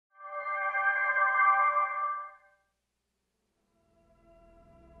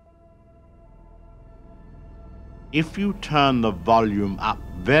If you turn the volume up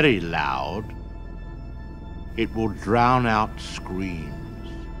very loud, it will drown out screams.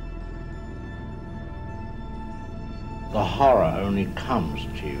 The horror only comes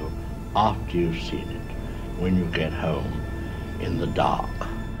to you after you've seen it, when you get home in the dark.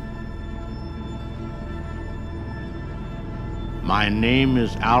 My name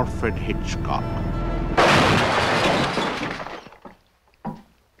is Alfred Hitchcock.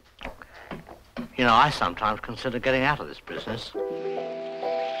 You know, I sometimes consider getting out of this business.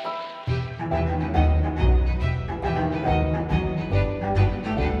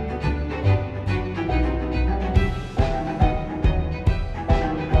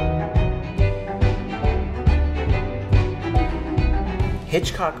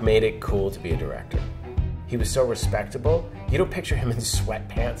 Hitchcock made it cool to be a director. He was so respectable. You don't picture him in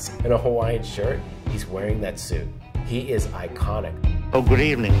sweatpants and a Hawaiian shirt. He's wearing that suit. He is iconic. Oh, good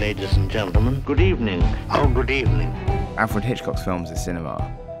evening, ladies and gentlemen. Good evening. Oh, good evening. Alfred Hitchcock's films are cinema,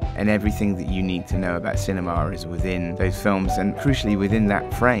 and everything that you need to know about cinema is within those films, and crucially within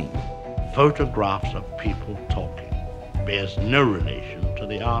that frame. Photographs of people talking bears no relation to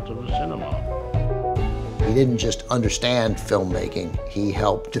the art of the cinema. He didn't just understand filmmaking, he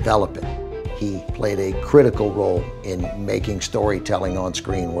helped develop it. He played a critical role in making storytelling on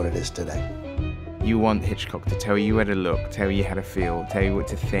screen what it is today. You want Hitchcock to tell you where to look, tell you how to feel, tell you what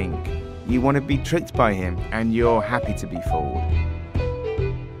to think. You want to be tricked by him, and you're happy to be fooled.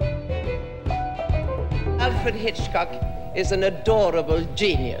 Alfred Hitchcock is an adorable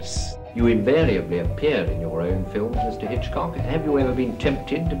genius. You invariably appear in your own films, Mr. Hitchcock. Have you ever been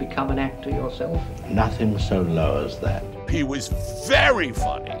tempted to become an actor yourself? Nothing so low as that. He was very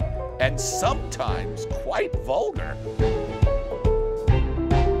funny and sometimes quite vulgar.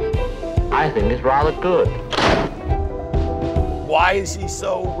 I think it's rather good. Why is he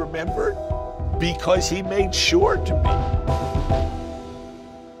so remembered? Because he made sure to be.